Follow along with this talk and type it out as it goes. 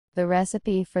The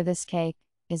recipe for this cake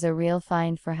is a real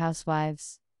find for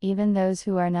housewives, even those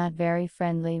who are not very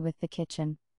friendly with the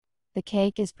kitchen. The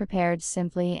cake is prepared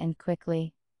simply and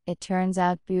quickly. It turns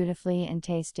out beautifully and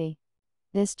tasty.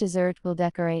 This dessert will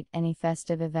decorate any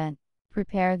festive event.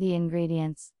 Prepare the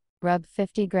ingredients. Rub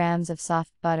 50 grams of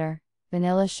soft butter,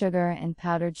 vanilla sugar and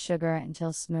powdered sugar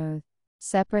until smooth.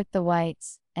 Separate the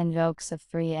whites and yolks of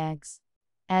 3 eggs.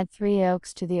 Add 3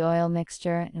 yolks to the oil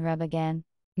mixture and rub again.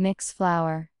 Mix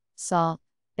flour, salt,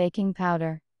 baking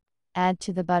powder. Add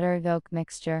to the butter yolk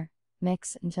mixture.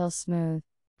 Mix until smooth.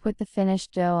 Put the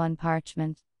finished dough on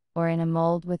parchment, or in a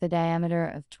mold with a diameter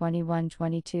of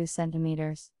 21-22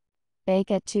 centimeters.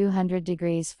 Bake at 200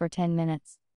 degrees for 10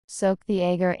 minutes. Soak the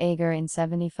agar-agar in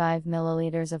 75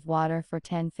 milliliters of water for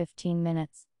 10-15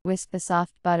 minutes. Whisk the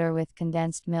soft butter with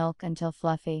condensed milk until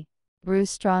fluffy. Brew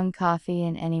strong coffee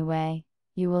in any way.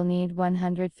 You will need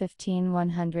 115-120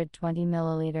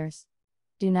 milliliters.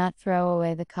 Do not throw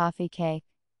away the coffee cake.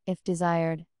 If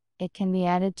desired, it can be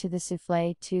added to the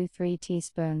souffle 2-3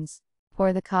 teaspoons.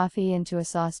 Pour the coffee into a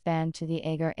saucepan to the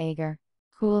agar-agar.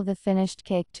 Cool the finished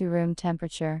cake to room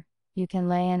temperature. You can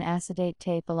lay an acetate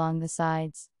tape along the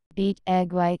sides. Beat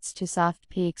egg whites to soft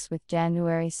peaks with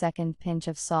January 2nd pinch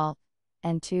of salt,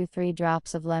 and 2-3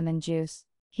 drops of lemon juice.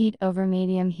 Heat over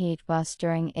medium heat while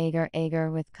stirring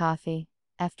agar-agar with coffee.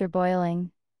 After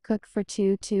boiling, cook for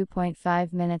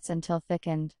 2-2.5 minutes until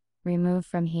thickened. Remove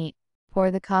from heat. Pour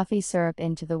the coffee syrup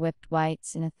into the whipped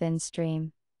whites in a thin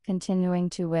stream, continuing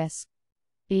to whisk.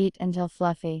 Beat until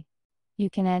fluffy. You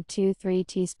can add 2-3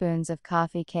 teaspoons of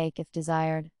coffee cake if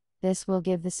desired. This will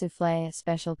give the souffle a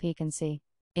special piquancy.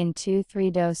 In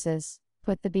 2-3 doses,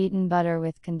 put the beaten butter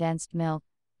with condensed milk.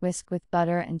 Whisk with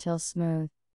butter until smooth.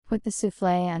 Put the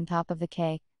souffle on top of the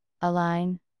cake.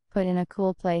 Align. Put in a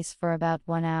cool place for about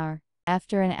 1 hour.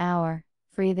 After an hour,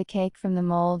 free the cake from the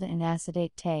mold and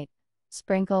acetate tape.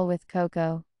 Sprinkle with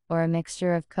cocoa, or a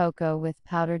mixture of cocoa with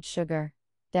powdered sugar.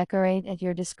 Decorate at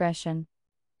your discretion.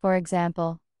 For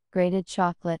example, grated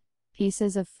chocolate,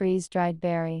 pieces of freeze-dried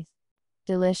berries.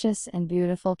 Delicious and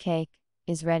beautiful cake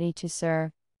is ready to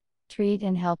serve. Treat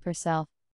and help yourself.